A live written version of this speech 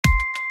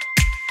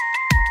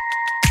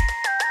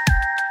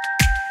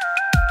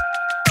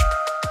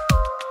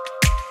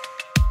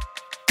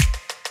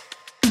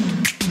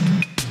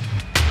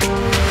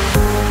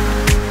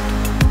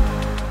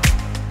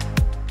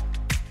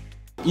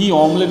ഈ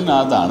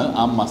ഓംലെറ്റിനകത്താണ്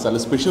ആ മസാല,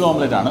 സ്പെഷ്യൽ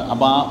ഓംലെറ്റാണ്.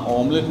 അപ്പോൾ ആ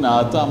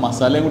ഓംലെറ്റിനകത്ത് ആ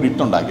മസാലയും കൂടി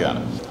ഇട്ടുണ്ടാക്കിയതാണ്.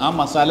 ആ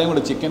മസാലയും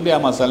കൂടെ, ചിക്കൻ്റെ ആ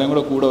മസാലയും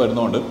കൂടെ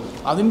വരുന്നതുകൊണ്ട്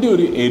അതിൻ്റെ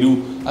ഒരു എരിവ്,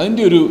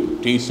 അതിൻ്റെ ഒരു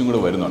ടേസ്റ്റും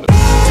കൂടെ വരുന്നുണ്ട്.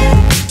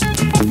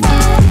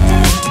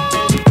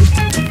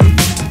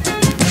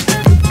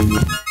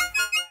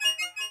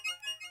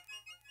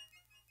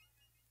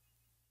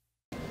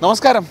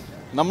 നമസ്കാരം.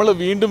 നമ്മൾ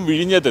വീണ്ടും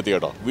വിഴിഞ്ഞത്തെത്തി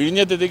കേട്ടോ.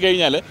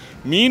 വിഴിഞ്ഞത്തെത്തിക്കഴിഞ്ഞാൽ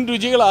മീൻ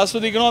രുചികൾ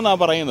ആസ്വദിക്കണമെന്നാണ്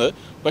പറയുന്നത്.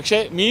 പക്ഷേ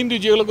മീൻ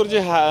രുചികളെക്കുറിച്ച്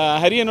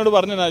ഹരി എന്നോട്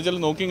പറഞ്ഞതെന്ന് വെച്ചാൽ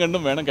നോക്കിയും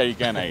കണ്ടും വേണം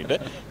കഴിക്കാനായിട്ട്.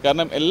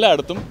 കാരണം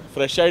എല്ലായിടത്തും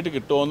ഫ്രഷായിട്ട്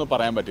കിട്ടുമോ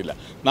പറയാൻ പറ്റില്ല.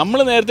 നമ്മൾ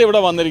നേരത്തെ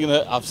ഇവിടെ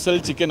വന്നിരിക്കുന്നത് അഫ്സൽ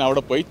ചിക്കൻ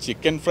അവിടെ പോയി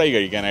ചിക്കൻ ഫ്രൈ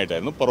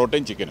കഴിക്കാനായിട്ടായിരുന്നു,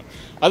 പൊറോട്ടയും ചിക്കനും.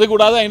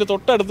 അതുകൂടാതെ അതിൻ്റെ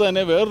തൊട്ടടുത്ത്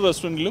തന്നെ വേറൊരു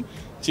റെസ്റ്റോറൻറ്റിലും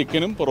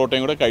ചിക്കനും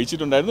പൊറോട്ടയും കൂടെ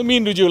കഴിച്ചിട്ടുണ്ടായിരുന്നു,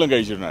 മീൻ രുചികളും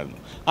കഴിച്ചിട്ടുണ്ടായിരുന്നു.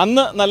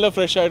 അന്ന് നല്ല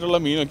ഫ്രഷ് ആയിട്ടുള്ള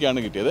മീനൊക്കെയാണ്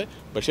കിട്ടിയത്.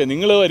 പക്ഷേ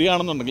നിങ്ങൾ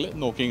വരികയാണെന്നുണ്ടെങ്കിൽ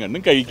നോക്കിയും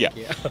കണ്ടും കഴിക്കുക.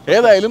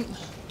 ഏതായാലും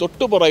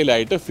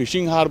തൊട്ടുപുറയിലായിട്ട്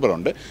ഫിഷിംഗ്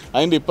ഹാർബറുണ്ട്,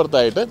 അതിൻ്റെ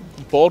ഇപ്പുറത്തായിട്ട്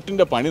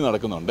പോർട്ടിൻ്റെ പണി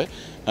നടക്കുന്നുണ്ട്.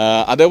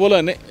 അതേപോലെ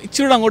തന്നെ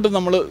ഇച്ചിരി അങ്ങോട്ട്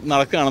നമ്മൾ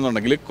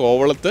നടക്കുകയാണെന്നുണ്ടെങ്കിൽ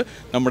കോവളത്ത്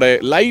നമ്മുടെ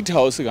ലൈറ്റ്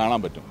ഹൗസ് കാണാൻ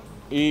പറ്റും.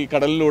 ഈ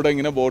കടലിലൂടെ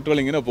ഇങ്ങനെ ബോട്ടുകൾ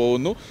ഇങ്ങനെ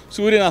പോകുന്നു,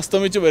 സൂര്യൻ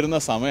അസ്തമിച്ച് വരുന്ന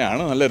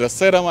സമയമാണ്. നല്ല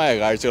രസകരമായ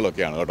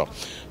കാഴ്ചകളൊക്കെയാണ് കേട്ടോ.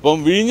 അപ്പം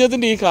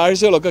വിഴിഞ്ഞത്തിൻ്റെ ഈ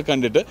കാഴ്ചകളൊക്കെ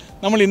കണ്ടിട്ട്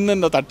നമ്മൾ ഇന്ന്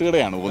എന്താ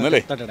തട്ടുകടയാണ് പോകുന്നത്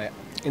അല്ലേ? തട്ടുകട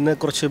ഇന്ന്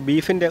കുറച്ച്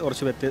ബീഫിൻ്റെ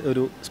കുറച്ച്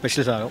ഒരു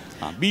സ്പെഷ്യൽ സാധനം,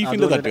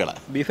 ബീഫിൻ്റെ തട്ടുകട.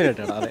 ബീഫിൻ്റെ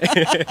തട്ടുകട,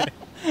 അതെ.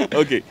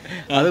 ഓക്കെ.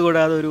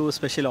 അതുകൂടാതെ ഒരു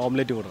സ്പെഷ്യൽ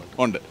ഓംലെറ്റ് കൂടെ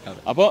ഉണ്ട്.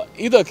 അപ്പോൾ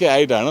ഇതൊക്കെ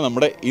ആയിട്ടാണ്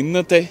നമ്മുടെ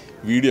ഇന്നത്തെ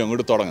വീഡിയോ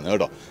അങ്ങോട്ട് തുടങ്ങുന്നത്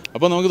കേട്ടോ.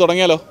 അപ്പോൾ നമുക്ക്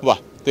തുടങ്ങിയാലോ? വാ.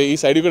 ഈ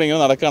സൈഡിൽ കൂടെ ഇങ്ങനെ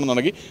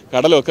നടക്കുകയാണെന്നുണ്ടെങ്കിൽ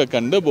കടലൊക്കെ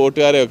കണ്ട്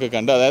ബോട്ടുകാരെയൊക്കെ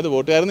കണ്ട്, അതായത്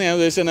ബോട്ടുകാരെന്ന് ഞാൻ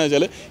ഉദ്ദേശിച്ചതെന്ന്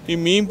വെച്ചാൽ ഈ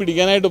മീൻ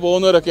പിടിക്കാനായിട്ട്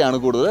പോകുന്നവരൊക്കെയാണ്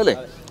കൂടുതൽ അല്ലേ?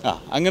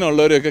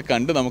 അങ്ങനെയുള്ളവരെയൊക്കെ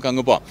കണ്ട് നമുക്ക്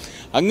അങ്ങ് പോകാം.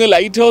 അങ്ങ്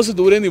ലൈറ്റ് ഹൗസ്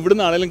ദൂരെ നിന്ന്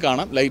ഇവിടുന്ന് ആണെങ്കിലും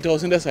കാണാം. ലൈറ്റ്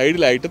ഹൗസിൻ്റെ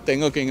സൈഡിലായിട്ട്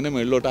തെങ്ങൊക്കെ ഇങ്ങനെ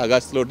മുകളിലോട്ട്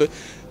ആകാശത്തിലോട്ട്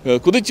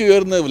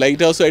കുതിച്ചുയർന്ന്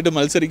ലൈറ്റ് ഹൗസുമായിട്ട്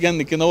മത്സരിക്കാൻ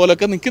നിൽക്കുന്ന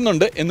പോലൊക്കെ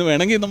നിൽക്കുന്നുണ്ട് എന്ന്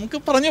വേണമെങ്കിൽ നമുക്ക്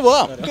പറഞ്ഞു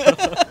പോകാം.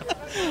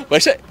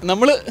 പക്ഷെ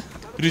നമ്മൾ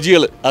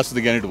രുചികൾ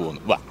ആസ്വദിക്കാനായിട്ട്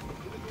പോകുന്നു. വാ.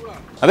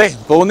 അതെ,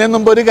 പോകുന്നതിന്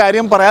മുമ്പ് ഒരു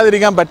കാര്യം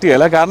പറയാതിരിക്കാൻ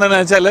പറ്റുകയില്ല. കാരണം എന്താ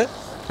വെച്ചാൽ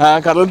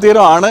കടൽ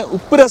തീരമാണ്,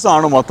 ഉപ്പ്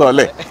രസമാണ് മൊത്തം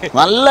അല്ലേ?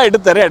 നല്ലതായിട്ട്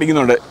തിര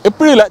അടിക്കുന്നുണ്ട്.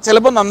 എപ്പോഴും ഇല്ല,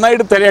 ചിലപ്പോൾ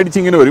നന്നായിട്ട് തിര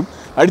അടിച്ചിങ്ങനെ വരും.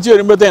 അടിച്ചു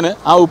വരുമ്പോഴത്തേന്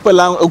ആ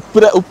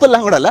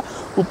ഉപ്പെല്ലാം കൂടെ അല്ല,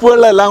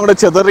 ഉപ്പുവെള്ളമെല്ലാം കൂടെ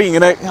ചെതറി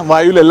ഇങ്ങനെ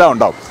വായുവിലെല്ലാം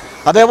ഉണ്ടാവും.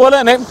 അതേപോലെ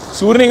തന്നെ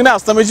സൂര്യൻ ഇങ്ങനെ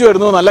അസ്തമിച്ച്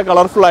വരുന്നു, നല്ല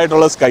കളർഫുൾ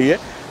ആയിട്ടുള്ള സ്കൈ.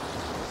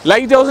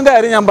 ലൈറ്റ് ഹൗസിൻ്റെ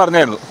കാര്യം ഞാൻ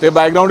പറഞ്ഞായിരുന്നു.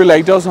 ബാക്ക്ഗ്രൗണ്ടിൽ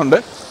ലൈറ്റ് ഹൗസ് ഉണ്ട്.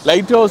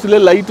 ലൈറ്റ് ഹൗസിൽ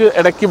ലൈറ്റ്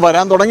ഇടയ്ക്ക്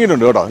വരാൻ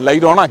തുടങ്ങിയിട്ടുണ്ട് കേട്ടോ.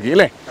 ലൈറ്റ് ഓൺ ആക്കി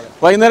അല്ലേ?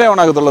 വൈകുന്നേരം ഓൺ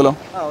ആക്കത്തുള്ളല്ലോ,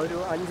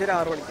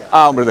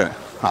 ആകുമ്പോഴത്തേന്.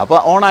 അപ്പോൾ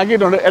ഓൺ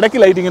ആക്കിയിട്ടുണ്ട്. ഇടയ്ക്ക്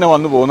ലൈറ്റ് ഇങ്ങനെ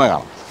വന്ന് പോകുന്ന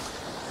കാണാം.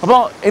 അപ്പോൾ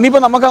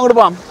ഇനിയിപ്പോൾ നമുക്ക് അങ്ങോട്ട്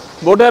പോകാം.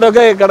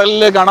 ബോട്ടുകാരൊക്കെ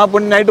കടലിൽ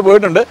കാണാപ്പൊന്നായിട്ട്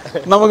പോയിട്ടുണ്ട്,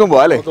 നമുക്കും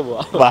പോവാം അല്ലേ?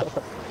 വാ.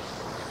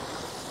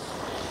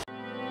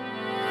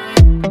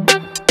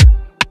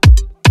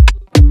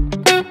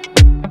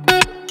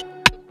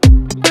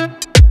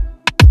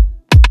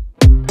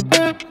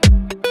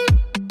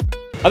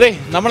 അതെ,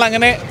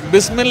 നമ്മളങ്ങനെ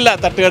ബിസ്മില്ല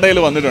തട്ടുകടയിൽ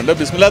വന്നിട്ടുണ്ട്.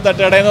 ബിസ്മില്ല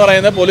തട്ടുകട എന്ന്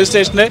പറയുന്നത് പോലീസ്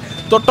സ്റ്റേഷൻ്റെ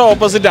തൊട്ട്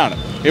ഓപ്പോസിറ്റാണ്.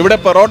 ഇവിടെ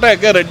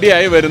പൊറോട്ടയൊക്കെ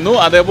റെഡിയായി വരുന്നു.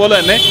 അതേപോലെ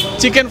തന്നെ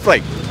ചിക്കൻ ഫ്രൈ,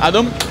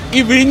 അതും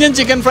ഈ വിഴിഞ്ഞം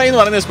ചിക്കൻ ഫ്രൈ എന്ന്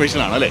പറയുന്നത്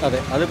സ്പെഷ്യലാണ് അല്ലേ?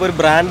 അതിപ്പോൾ ഒരു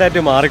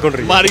ബ്രാൻഡായിട്ട്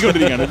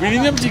മാറിക്കൊണ്ടിരിക്കുകയാണ്.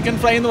 വിഴിഞ്ഞം ചിക്കൻ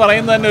ഫ്രൈ എന്ന്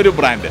പറയുന്നത് തന്നെ ഒരു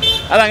ബ്രാൻഡ്,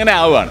 അതങ്ങനെ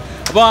ആവുകയാണ്.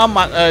 അപ്പോൾ ആ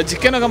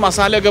ചിക്കനൊക്കെ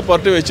മസാലയൊക്കെ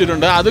പുറത്ത്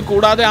വെച്ചിട്ടുണ്ട്. അത്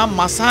കൂടാതെ ആ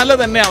മസാല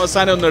തന്നെ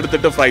അവസാനം ഒന്ന്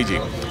എടുത്തിട്ട് ഫ്രൈ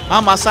ചെയ്യും. ആ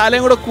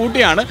മസാലയും കൂടെ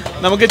കൂട്ടിയാണ്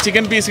നമുക്ക്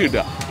ചിക്കൻ പീസ്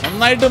കിട്ടുക.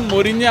 നന്നായിട്ട്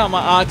മൊരിഞ്ഞ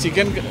ആ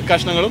ചിക്കൻ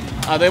കഷ്ണങ്ങളും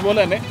അതേപോലെ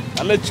തന്നെ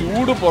നല്ല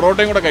ചൂട്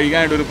പൊറോട്ടയും കൂടെ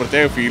കഴിക്കാനായിട്ട് ഒരു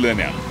പ്രത്യേക ഫീൽ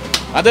തന്നെയാണ്.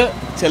 അത്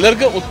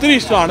ചിലർക്ക് ഒത്തിരി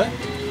ഇഷ്ടമാണ്.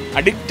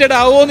 അഡിക്റ്റഡ്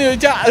ആവുമോ എന്ന്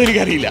ചോദിച്ചാൽ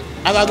അതെനിക്കറിയില്ല.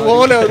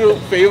 അതുപോലെ ഒരു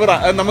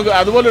നമുക്ക്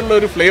അതുപോലെയുള്ള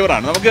ഒരു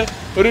ഫ്ലേവറാണ്, നമുക്ക്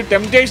ഒരു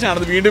ടെംപ്റ്റേഷനാണ്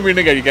അത് വീണ്ടും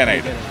വീണ്ടും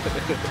കഴിക്കാനായിട്ട്.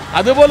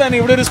 അതുപോലെ തന്നെ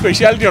ഇവിടെ ഒരു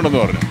സ്പെഷ്യാലിറ്റി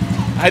ഉണ്ടെന്ന് പറഞ്ഞു.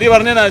 ഹരി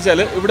പറഞ്ഞതെന്ന് വെച്ചാൽ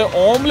ഇവിടെ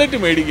ഓംലെറ്റ്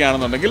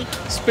മേടിക്കുകയാണെന്നുണ്ടെങ്കിൽ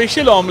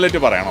സ്പെഷ്യൽ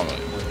ഓംലെറ്റ് പറയണമെന്ന്.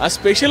 ആ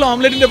സ്പെഷ്യൽ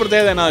ഓംലെറ്റിൻ്റെ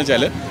പ്രത്യേകത എന്താണെന്ന്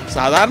വെച്ചാൽ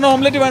സാധാരണ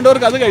ഓംലെറ്റ്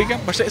വേണ്ടവർക്ക് അത് കഴിക്കാം.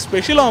 പക്ഷേ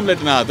സ്പെഷ്യൽ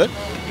ഓംലെറ്റിനകത്ത്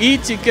ഈ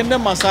ചിക്കൻ്റെ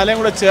മസാലയും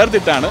കൂടെ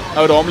ചേർത്തിട്ടാണ്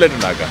അവർ ഓംലെറ്റ്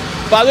ഉണ്ടാക്കുക.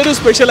 അപ്പോൾ അതൊരു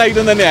സ്പെഷ്യൽ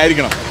ഐറ്റം തന്നെ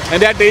ആയിരിക്കണം.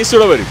 അതിൻ്റെ ആ ടേസ്റ്റ്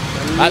കൂടെ വരും.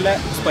 നല്ല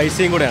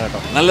സ്പൈസിയും കൂടെയാണ് കേട്ടോ.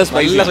 നല്ല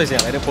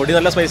സ്പൈസിയാണ്, പൊടി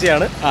നല്ല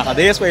സ്പൈസിയാണ്.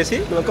 അതേ സ്പൈസി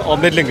നമുക്ക്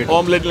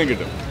ഓംലെറ്റിലും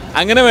കിട്ടും.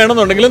 അങ്ങനെ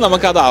വേണമെന്നുണ്ടെങ്കിൽ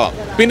നമുക്കതാവാം.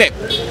 പിന്നെ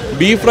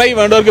ബീഫ് ഫ്രൈ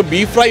വേണ്ടവർക്ക്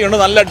ബീഫ് ഫ്രൈ ഉണ്ട്.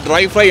 നല്ല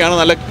ഡ്രൈ ഫ്രൈ ആണ്,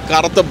 നല്ല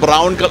കറുത്ത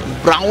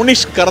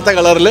ബ്രൗണിഷ് കറുത്ത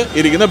കളറിൽ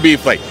ഇരിക്കുന്ന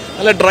ബീഫ് ഫ്രൈ,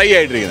 നല്ല ഡ്രൈ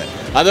ആയിട്ടിരിക്കുന്നത്.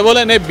 അതുപോലെ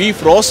തന്നെ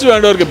ബീഫ് റോസ്റ്റ്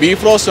വേണ്ടവർക്ക്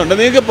ബീഫ് റോസ്റ്റ് ഉണ്ട്.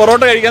 നിങ്ങൾക്ക്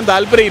പൊറോട്ട കഴിക്കാൻ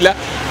താല്പര്യമില്ല,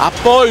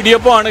 അപ്പോൾ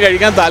ഇടിയപ്പം ആണ്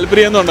കഴിക്കാൻ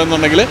താല്പര്യം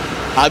എന്നുണ്ടെന്നുണ്ടെങ്കിൽ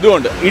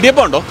അതുമുണ്ട്.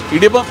 ഇടിയപ്പം ഉണ്ടോ?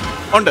 ഇടിയപ്പം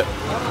ഉണ്ട്.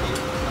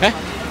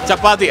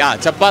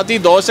 ചപ്പാത്തി,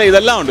 ദോശ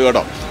ഇതെല്ലാം ഉണ്ട്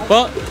കേട്ടോ.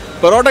 അപ്പോൾ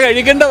പൊറോട്ട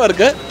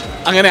കഴിക്കേണ്ടവർക്ക്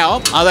അങ്ങനെ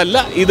ആവാം. അതല്ല,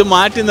 ഇത്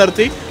മാറ്റി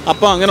നിർത്തി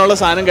അപ്പോൾ അങ്ങനെയുള്ള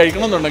സാധനം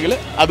കഴിക്കണമെന്നുണ്ടെങ്കിൽ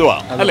അതും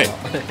ആവാം അല്ലേ?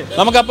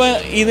 നമുക്കപ്പോൾ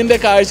ഇതിൻ്റെ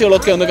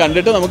കാഴ്ചകളൊക്കെ ഒന്ന്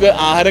കണ്ടിട്ട് നമുക്ക്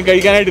ആഹാരം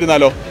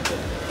കഴിക്കാനായിട്ടിരുന്നാലോ?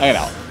 അങ്ങനെ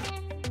ആവാം.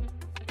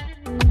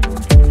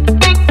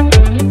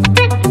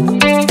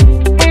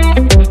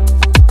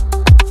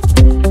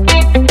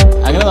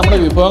 അങ്ങനെ നമ്മുടെ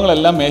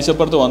വിഭവങ്ങളെല്ലാം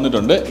മേശപ്പുറത്ത്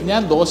വന്നിട്ടുണ്ട്.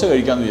 ഞാൻ ദോശ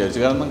കഴിക്കാമെന്ന്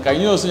വിചാരിച്ചു. കാരണം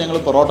കഴിഞ്ഞ ദിവസം ഞങ്ങൾ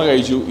പൊറോട്ട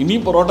കഴിച്ചു.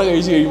 ഇനിയും പൊറോട്ട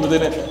കഴിച്ച്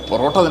കഴിയുമ്പോഴത്തേന്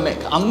പൊറോട്ട തന്നെ.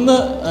 അന്ന്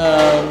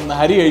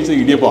ഹരി കഴിച്ചത്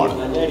ഇടിയപ്പമാണ്,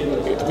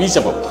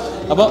 വീശപ്പം.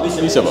 അപ്പോൾ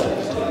വീശപ്പം.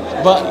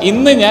 അപ്പോൾ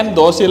ഇന്ന് ഞാൻ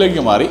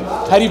ദോശയിലേക്ക് മാറി,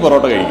 ഹരി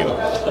പൊറോട്ട കഴിക്കുന്നു.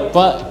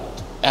 അപ്പോൾ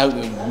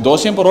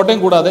ദോശയും പൊറോട്ടയും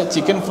കൂടാതെ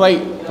ചിക്കൻ ഫ്രൈ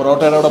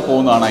പൊറോട്ടയുടെ കൂടെ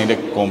പോകുന്നതാണ് അതിൻ്റെ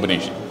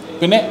കോമ്പിനേഷൻ.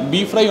 പിന്നെ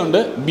ബീഫ് ഫ്രൈ ഉണ്ട്,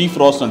 ബീഫ്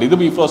റോസ്റ്റ് ഉണ്ട്. ഇത്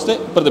ബീഫ് റോസ്റ്റ്,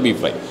 ഇപ്പോഴത്തെ ബീഫ്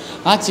ഫ്രൈ.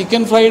 ആ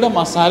ചിക്കൻ ഫ്രൈയുടെ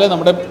മസാല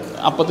നമ്മുടെ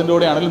അപ്പത്തിൻ്റെ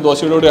കൂടെ ആണെങ്കിലും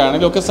ദോശയുടെ കൂടെ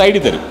ആണെങ്കിലും ഒക്കെ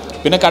സൈഡിൽ തരും.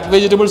 പിന്നെ കട്ട്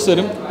വെജിറ്റബിൾസ്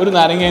തരും, ഒരു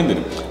നാരങ്ങയും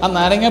തരും. ആ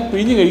നാരങ്ങ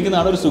പിഴിഞ്ഞ്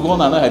കഴിക്കുന്നതാണ് ഒരു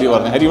സുഖമെന്നാണ് ഹരി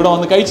പറഞ്ഞത്. ഹരി ഇവിടെ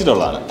വന്ന്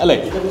കഴിച്ചിട്ടുള്ളതാണ് അല്ലേ,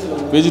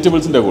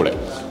 വെജിറ്റബിൾസിൻ്റെ കൂടെ.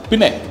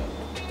 പിന്നെ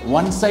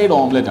വൺ സൈഡ്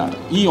ഓംലെറ്റ് ആണ്.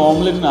 ഈ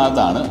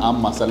ഓംലെറ്റിനകത്താണ് ആ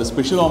മസാല,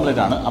 സ്പെഷ്യൽ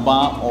ഓംലെറ്റ് ആണ്. അപ്പോൾ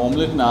ആ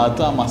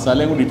ഓംലെറ്റിനകത്ത് ആ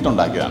മസാലയും കൂടി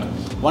ഇട്ടുണ്ടാക്കിയതാണ്.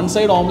 വൺ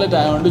സൈഡ് ഓംലെറ്റ്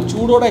ആയതുകൊണ്ട്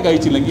ചൂടോടെ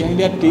കഴിച്ചില്ലെങ്കിൽ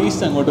അതിൻ്റെ ആ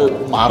ടേസ്റ്റ് അങ്ങോട്ട്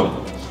മാറും.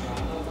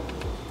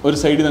 ഒരു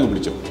സൈഡിൽ നിന്ന്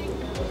പിടിച്ചു.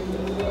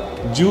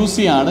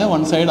 ജ്യൂസിയാണ്.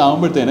 വൺ സൈഡ്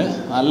ആകുമ്പോഴത്തേന്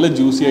നല്ല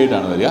ജ്യൂസി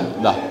ആയിട്ടാണ് വരിക.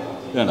 ഇതാ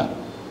വേണ്ട,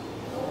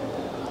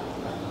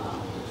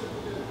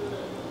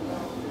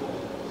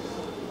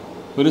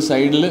 ഒരു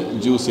സൈഡിൽ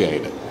ജ്യൂസി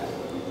ആയിട്ട്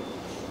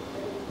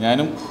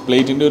ഞാനും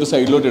പ്ലേറ്റിൻ്റെ ഒരു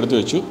സൈഡിലോട്ട് എടുത്ത്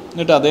വെച്ചു.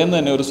 എന്നിട്ട് അതേ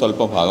തന്നെ ഒരു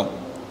സ്വല്പം ഭാഗം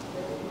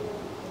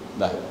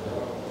ഇതാ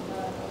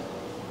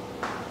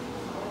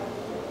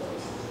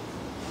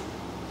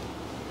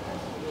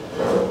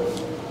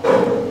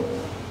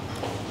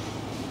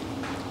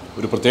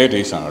ഒരു പ്രത്യേക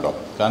ടേസ്റ്റാണ് കേട്ടോ.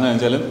 കാരണം എന്ന്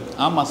വെച്ചാൽ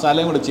ആ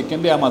മസാലയും കൂടെ,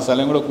 ചിക്കൻ്റെ ആ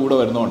മസാലയും കൂടെ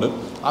വരുന്നതുകൊണ്ട്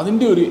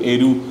അതിൻ്റെ ഒരു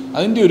എരിവ്,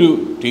 അതിൻ്റെ ഒരു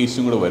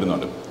ടേസ്റ്റും കൂടെ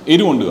വരുന്നുണ്ട്.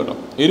 എരിവുണ്ട് കേട്ടോ,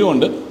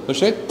 എരിവുണ്ട്.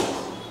 പക്ഷേ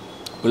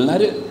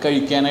പിള്ളേർ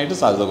കഴിക്കാനായിട്ട്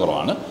സാധ്യത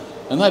കുറവാണ്.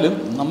 എന്നാലും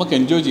നമുക്ക്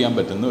എൻജോയ് ചെയ്യാൻ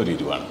പറ്റുന്ന ഒരു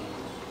എരിവാണ്.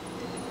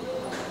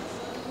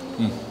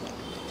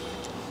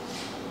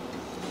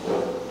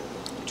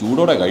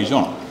 ചൂടോടെ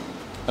കഴിച്ചോണം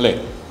അല്ലേ.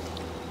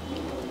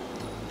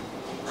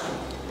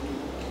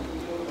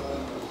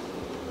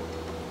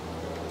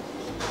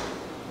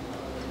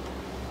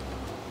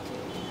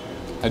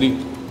 ഹരി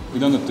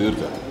ഇതൊന്ന്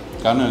തീർക്കുക.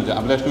 കാരണം വെച്ചാൽ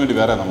അഭിലാഷിന് വേണ്ടി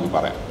വേറെ നമുക്ക്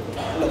പറയാം.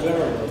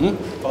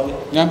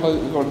 ഞാൻ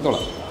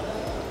കൊടുത്തോളാം.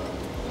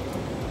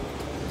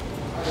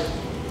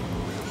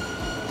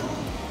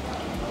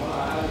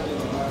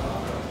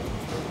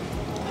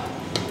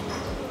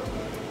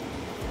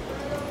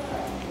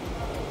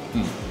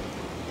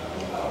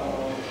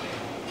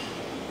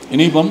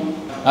 ഇനിയിപ്പം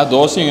ആ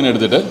ദോശ ഇങ്ങനെ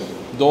എടുത്തിട്ട്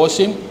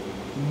ദോശയും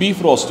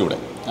ബീഫ് റോസ്റ്റും കൂടെ,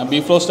 ആ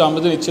ബീഫ് റോസ്റ്റ്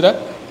ആകുമ്പോഴത്തേന് ഇച്ചിരി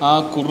ആ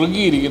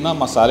കുറുകിയിരിക്കുന്ന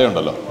മസാല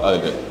ഉണ്ടല്ലോ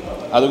അതിൽ,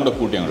 അതും കൂടെ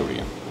കൂട്ടി അങ്ങോട്ട്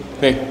പിടിക്കാം.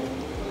 ഓക്കെ,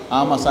 ആ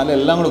മസാല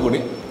എല്ലാം കൂടെ കൂടി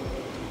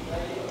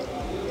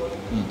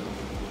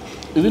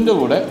ഇതിൻ്റെ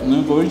കൂടെ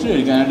നിങ്ങൾക്ക് ഒഴിച്ച്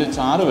കഴിക്കാനായിട്ട്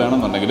ചാറ്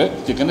വേണമെന്നുണ്ടെങ്കിൽ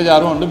ചിക്കൻ്റെ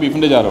ചാറും ഉണ്ട്,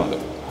 ബീഫിൻ്റെ ചാറും ഉണ്ട്.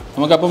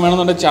 നമുക്കപ്പം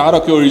വേണമെന്നുണ്ടെങ്കിൽ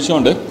ചാറൊക്കെ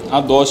ഒഴിച്ചുകൊണ്ട് ആ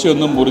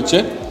ദോശയൊന്നും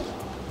മുറിച്ച്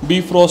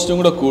ബീഫ് റോസ്റ്റും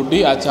കൂടെ കൂട്ടി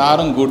ആ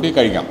ചാറും കൂട്ടി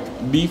കഴിക്കാം.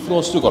 ബീഫ്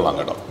റോസ്റ്റ് കൊള്ളാം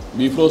കേട്ടോ.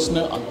 ബീഫ്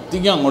റോസ്റ്റിന്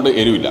അധികം അങ്ങോട്ട്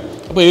എരിവില്ല.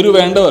 അപ്പോൾ എരിവ്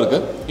വേണ്ടവർക്ക്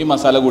ഈ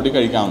മസാല കൂട്ടി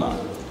കഴിക്കാവുന്നതാണ്.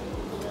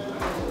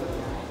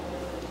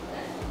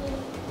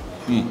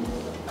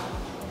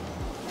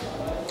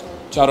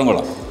 ചാറും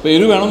കൊള്ളാം. അപ്പോൾ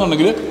എരിവ്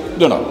വേണമെന്നുണ്ടെങ്കിൽ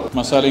ഇതുണ്ടോ,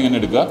 മസാല ഇങ്ങനെ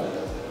എടുക്കുക,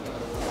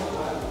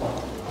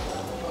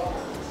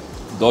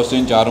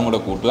 ദോശയും ചാറും കൂടെ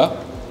കൂട്ടുക,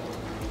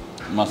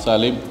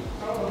 മസാലയും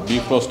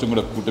ബീഫ് റോസ്റ്റും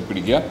കൂടെ കൂട്ടി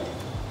പിടിക്കുക,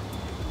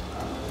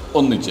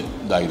 ഒന്നിച്ച്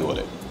ഇതാ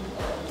ഇതുപോലെ.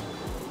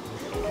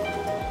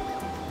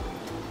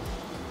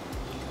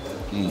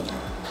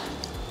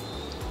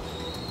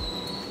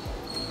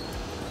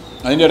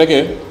 അതിൻ്റെ ഇടയ്ക്ക്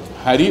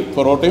ഹരി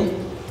പൊറോട്ടയും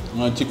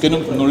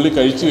ചിക്കനും നുള്ളി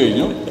കഴിച്ചു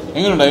കഴിഞ്ഞു.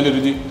 എങ്ങനെയുണ്ട് അതിൻ്റെ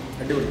രുചി?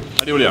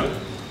 അടിപൊളിയാണ്.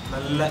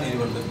 നല്ല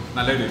എരിവുണ്ട്,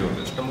 നല്ല എരിവുണ്ട്,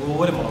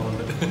 ഇഷ്ടംപോലെ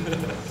മുളകുണ്ട്,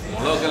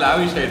 മുളകൊക്കെ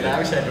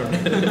ലാവിഷായിട്ടുണ്ട്.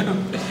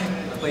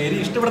 അപ്പോൾ എരി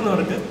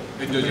ഇഷ്ടപ്പെടുന്നവർക്ക്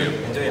എൻജോയ്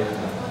ചെയ്യാൻ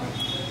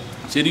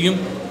ശരിക്കും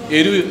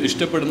എരിവ്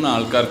ഇഷ്ടപ്പെടുന്ന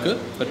ആൾക്കാർക്ക്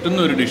പറ്റുന്ന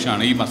ഒരു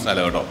ഡിഷാണ് ഈ മസാല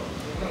കേട്ടോ.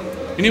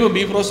 ഇനിയിപ്പോൾ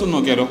ബീഫ് റോസ്റ്റ് ഒന്ന്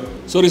നോക്കിയാലോ.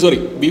 സോറി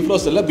ബീഫ്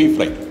റോസ്റ്റ് അല്ല, ബീഫ്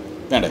ഫ്രൈ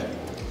വേണ്ടേ.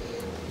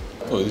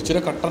 ഓ, ഇത് ഇച്ചിരി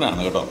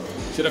കട്ടനാണ് കേട്ടോ,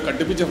 ഇച്ചിരി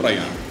കട്ടിപ്പിച്ച ഫ്രൈ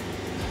ആണ്.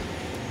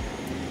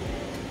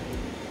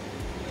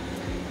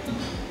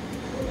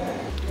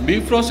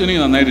 ബീഫ് റോസ്റ്റ് എനിക്ക്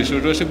നന്നായിട്ട്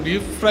ഇഷ്ടപ്പെട്ടു. പക്ഷേ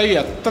ബീഫ് ഫ്രൈ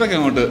അത്രയ്ക്ക്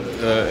അങ്ങോട്ട്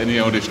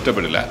എനിക്ക്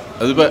ഇഷ്ടപ്പെടില്ല.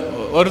 അതിപ്പോൾ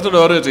ഓരോരുത്തരുടെ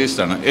ഓരോ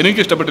ടേസ്റ്റാണ്. എനിക്ക്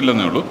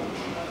ഇഷ്ടപ്പെട്ടില്ലെന്നേ ഉള്ളൂ.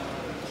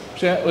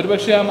 പക്ഷേ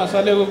ഒരുപക്ഷെ ആ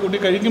മസാലയൊക്കെ കൂട്ടി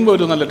കഴിക്കുമ്പോൾ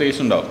ഒരു നല്ല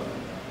ടേസ്റ്റ് ഉണ്ടാവും.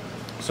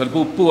 സ്വല്പം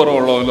ഉപ്പ്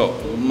കുറവുള്ളതല്ലോ,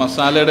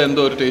 മസാലയുടെ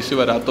എന്തോ ഒരു ടേസ്റ്റ്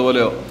വരാത്ത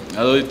പോലെയോ,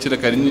 അത് ഇച്ചിരി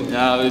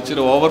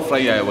ഇച്ചിരി ഓവർ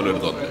ഫ്രൈ ആയ പോലെ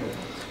ഒരു തോന്നൽ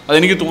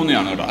അതെനിക്ക്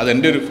തോന്നിയാണ് കേട്ടോ.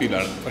 അതെൻ്റെ ഒരു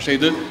ഫീലാണ്. പക്ഷേ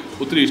ഇത്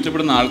ഒത്തിരി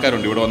ഇഷ്ടപ്പെടുന്ന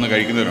ആൾക്കാരുണ്ട്, ഇവിടെ വന്ന്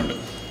കഴിക്കുന്നവരുണ്ട്.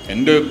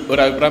 എൻ്റെ ഒരു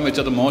അഭിപ്രായം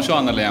വെച്ചത്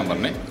മോശമാണെന്നല്ല ഞാൻ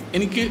പറഞ്ഞത്.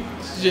 എനിക്ക്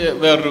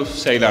വേറൊരു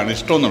സ്റ്റൈലാണ്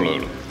ഇഷ്ടം എന്നുള്ളതേ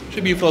ഉള്ളൂ.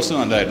 പക്ഷേ ബീഫ് റോസ്റ്റ്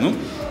നല്ലതായിരുന്നു.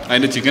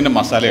 അതിൻ്റെ ചിക്കൻ്റെ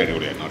മസാല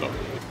അടിപൊളിയായിരുന്നു കേട്ടോ.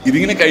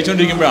 ഇതിങ്ങനെ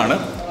കഴിച്ചുകൊണ്ടിരിക്കുമ്പോഴാണ്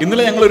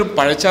ഇന്നലെ ഞങ്ങളൊരു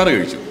പഴച്ചാറ്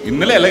കഴിച്ചു.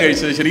 ഇന്നലെ അല്ല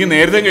കഴിച്ചത്, ശരിക്കും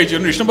നേരത്തെ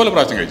കഴിച്ചിട്ടുണ്ട്, ഇഷ്ടംപോലെ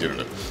പ്രാവശ്യം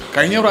കഴിച്ചിട്ടുണ്ട്.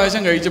 കഴിഞ്ഞ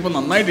പ്രാവശ്യം കഴിച്ചപ്പോൾ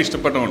നന്നായിട്ട്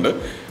ഇഷ്ടപ്പെട്ടതുകൊണ്ട്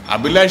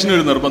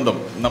അഭിലാഷിനൊരു നിർബന്ധം,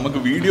 നമുക്ക്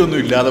വീഡിയോ ഒന്നും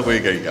ഇല്ലാതെ പോയി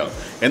കഴിക്കാം.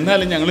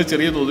 എന്നാലും ഞങ്ങൾ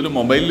ചെറിയ തോതിൽ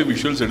മൊബൈലിൽ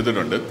വിഷ്വൽസ്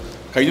എടുത്തിട്ടുണ്ട്.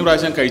 കഴിഞ്ഞ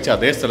പ്രാവശ്യം കഴിച്ച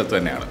അതേ സ്ഥലത്ത്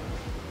തന്നെയാണ്,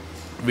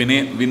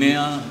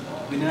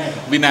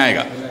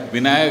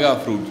 വിനായക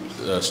ഫ്രൂട്ട്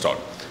സ്റ്റോൾ.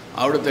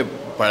 അവിടുത്തെ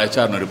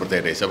പഴച്ചാറിനൊരു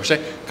പ്രത്യേക ടേസ്റ്റ്. പക്ഷേ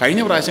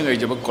കഴിഞ്ഞ പ്രാവശ്യം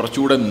കഴിച്ചപ്പോൾ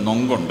കുറച്ചുകൂടെ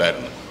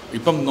നൊങ്കുണ്ടായിരുന്നു.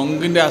 ഇപ്പം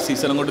നൊങ്കിൻ്റെ ആ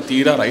സീസൺ അങ്ങോട്ട്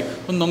തീരാറായി.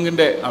 അപ്പം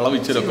നൊങ്കിൻ്റെ അളവ്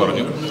ഇച്ചിരി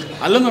കുറഞ്ഞു.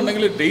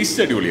 അല്ലെന്നുണ്ടെങ്കിൽ ടേസ്റ്റ്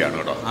അടിപൊളിയാണ്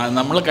കേട്ടോ.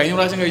 നമ്മൾ കഴിഞ്ഞ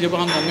പ്രാവശ്യം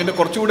കഴിച്ചപ്പോൾ ആ നൊങ്കിൻ്റെ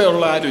കുറച്ചുകൂടെ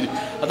ഉള്ള ആ രുചി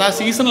അത് ആ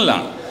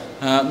സീസണിലാണ്.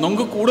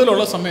 നൊങ്ക്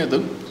കൂടുതലുള്ള സമയത്ത്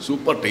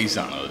സൂപ്പർ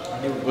ടേസ്റ്റാണ് അത്,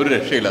 ഒരു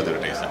രക്ഷയില്ലാത്തൊരു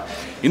ടേസ്റ്റാണ്.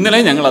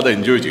 ഇന്നലെ ഞങ്ങളത്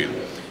എൻജോയ് ചെയ്തു.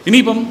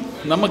 ഇനിയിപ്പം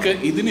നമുക്ക്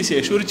ഇതിന്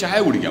ശേഷം ഒരു ചായ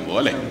കുടിക്കാൻ പോകും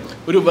അല്ലേ.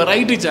 ഒരു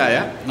വെറൈറ്റി ചായ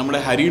നമ്മുടെ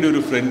ഹരിയുടെ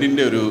ഒരു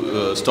ഫ്രണ്ടിൻ്റെ ഒരു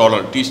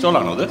ടീ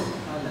സ്റ്റോളാണോ അത്,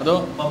 അതോ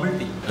ബബിൾ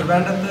ടീ?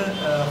 ട്രിവാൻഡ്രത്ത്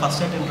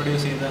ഫസ്റ്റ് ആയിട്ട്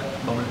ഇൻട്രൊഡ്യൂസ് ചെയ്ത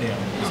ബബിൾ ടീ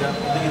ആണ്.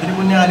 ഇതിന്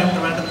മുന്നേ ആരും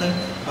ട്രിവാൻഡ്രത്ത്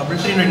ബബിൾ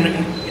ടീ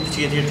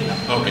ചെയ്തിട്ടില്ല.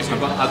 ഓക്കെ,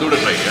 അപ്പോൾ അതുകൂടെ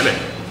ട്രൈ ചെയ്യാം അല്ലേ?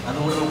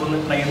 അതുകൊണ്ട് നമുക്കൊന്ന്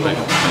ട്രൈ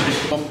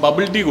ചെയ്ത് അപ്പം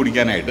ബബിൾ ടീ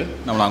കുടിക്കാനായിട്ട്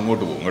നമ്മൾ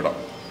അങ്ങോട്ട് പോകും കേട്ടോ.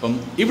 അപ്പം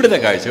ഇവിടുത്തെ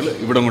കാഴ്ചകൾ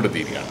ഇവിടെ കൊണ്ട്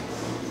തീരുകയാണ്.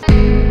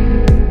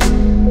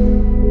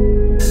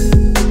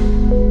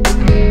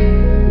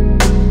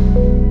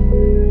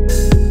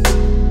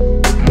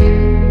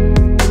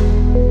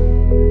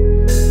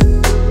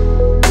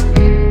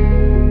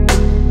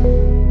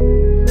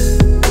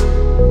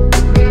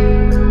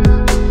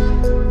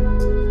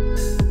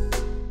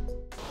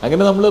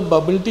 അങ്ങനെ നമ്മൾ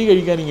ബബിൾ ടീ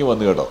കഴിക്കാൻ ഇങ്ങനെ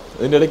വന്നു കേട്ടോ.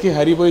 ഇതിൻ്റെ ഇടയ്ക്ക്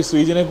ഹരി പോയി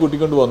ശ്രീജനെ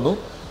കൂട്ടിക്കൊണ്ട് വന്നു.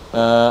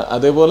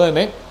 അതേപോലെ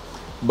തന്നെ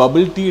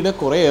ബബിൾ ടീയുടെ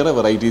കുറേയേറെ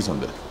വെറൈറ്റീസ്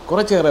ഉണ്ട്,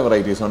 കുറച്ചേറെ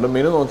വെറൈറ്റീസ് ഉണ്ട്.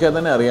 മെനു നോക്കിയാൽ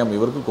തന്നെ അറിയാം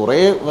ഇവർക്ക് കുറേ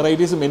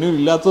വെറൈറ്റീസ് മെനുവിൽ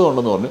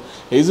ഇല്ലാത്തതുണ്ടെന്ന് പറഞ്ഞു.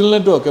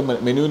 ഹേസിൽനട്ടും ഒക്കെ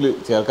മെനുവിൽ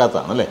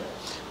ചേർക്കാത്തതാണ് അല്ലേ.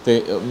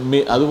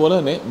 അതുപോലെ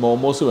തന്നെ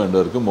മോമോസ്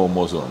വേണ്ടവർക്ക്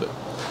മോമോസും ഉണ്ട്.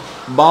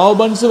 ബാവ്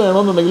ബൺസ്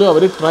വേണമെന്നുണ്ടെങ്കിലും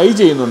അവർ ട്രൈ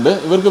ചെയ്യുന്നുണ്ട്.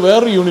 ഇവർക്ക്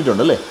വേറൊരു യൂണിറ്റ്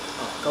ഉണ്ട് അല്ലേ,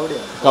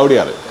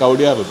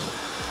 കൗഡിയാറുണ്ട്.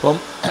 അപ്പം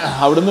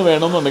അവിടുന്ന്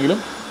വേണമെന്നുണ്ടെങ്കിലും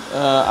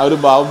അവർ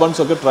ബാവ് ബൺസ്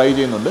ഒക്കെ ട്രൈ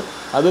ചെയ്യുന്നുണ്ട്.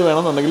 അത്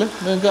വേണമെന്നുണ്ടെങ്കിൽ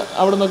നിങ്ങൾക്ക്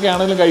അവിടെ നിന്നൊക്കെ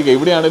ആണെങ്കിലും കഴിക്കാം.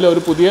 ഇവിടെ ആണെങ്കിലും അവർ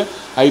പുതിയ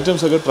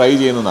ഐറ്റംസ് ഒക്കെ ട്രൈ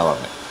ചെയ്യുന്നതെന്നാണ്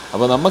പറഞ്ഞത്.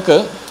 അപ്പോൾ നമുക്ക്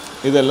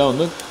ഇതെല്ലാം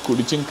ഒന്ന്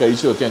കുടിച്ചും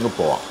കഴിച്ചും ഒക്കെ അങ്ങ്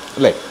പോവാം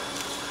അല്ലേ.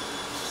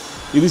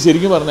 ഇത്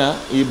ശരിക്കും പറഞ്ഞാൽ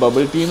ഈ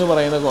ബബിൾ ടീ എന്ന്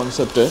പറയുന്ന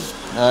കോൺസെപ്റ്റ്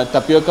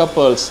ടപ്പിയോക്ക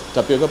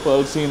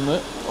പേൾസിൽ നിന്ന്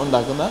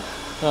ഉണ്ടാക്കുന്ന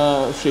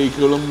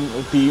ഷേക്കുകളും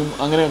ടീയും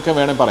അങ്ങനെയൊക്കെ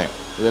വേണമെങ്കിൽ പറയാം.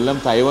 ഇതെല്ലാം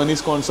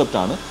തൈവാനീസ്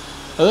കോൺസെപ്റ്റാണ്.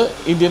 അത്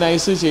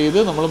ഇന്ത്യനൈസ് ചെയ്ത്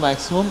നമ്മൾ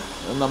മാക്സിമം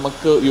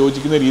നമുക്ക്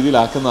യോജിക്കുന്ന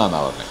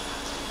രീതിയിലാക്കുന്നതാണെന്നാണ് പറഞ്ഞത്.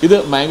 ഇത്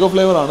മാംഗോ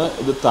ഫ്ലേവറാണ്,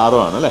 ഇത് താറോ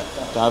ആണ് അല്ലേ.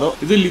 താറോ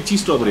ഇത് ലിച്ചി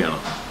സ്ട്രോബെറി ആണോ?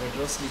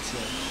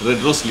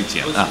 Red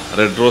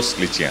rose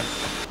ലിച്ചിയാണ്.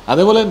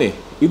 അതേപോലെ തന്നെ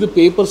ഇത്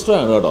പേപ്പർ സ്ട്രോ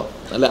ആണ് കേട്ടോ,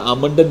 നല്ല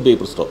അമണ്ടൻ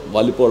പേപ്പർ സ്ട്രോ,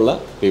 വലിപ്പമുള്ള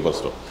പേപ്പർ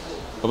സ്ട്രോ.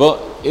 അപ്പോൾ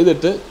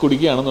ഇതിട്ട്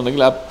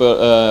കുടിക്കുകയാണെന്നുണ്ടെങ്കിൽ ആ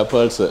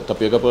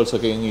ടപ്പിയൊക്കെ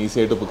പേൾസൊക്കെ ഇങ്ങനെ ഈസി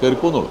ആയിട്ട്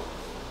കയറിപ്പോന്നുള്ളൂ.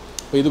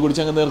 അപ്പോൾ ഇത്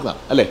കുടിച്ചങ്ങ് നിർത്താം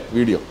അല്ലേ.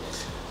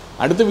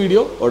 അടുത്ത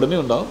വീഡിയോ ഉടനെ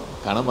ഉണ്ടാവും,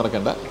 കാണാൻ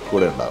മറക്കണ്ട,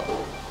 കൂടെ ഉണ്ടാവും.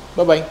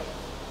 ബൈ.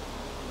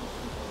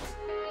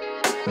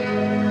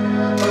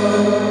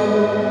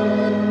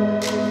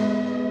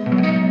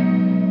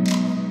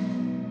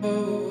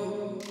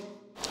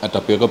 ആ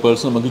ടപ്പിയൊക്കെ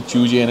പേൾസ് നമുക്ക് ച്യൂ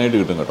ചെയ്യാനായിട്ട്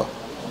കിട്ടും കേട്ടോ.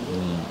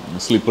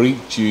 സ്ലിപ്പറി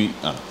ച്യൂ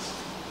ആണ്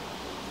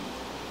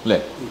അല്ലേ.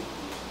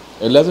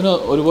 എല്ലാത്തിനും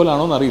ഒരുപോലെ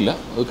ആണോ എന്നറിയില്ല,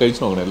 അത്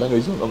കഴിച്ചു നോക്കണം. എല്ലാം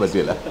കഴിച്ചു നോക്കാൻ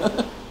പറ്റില്ല.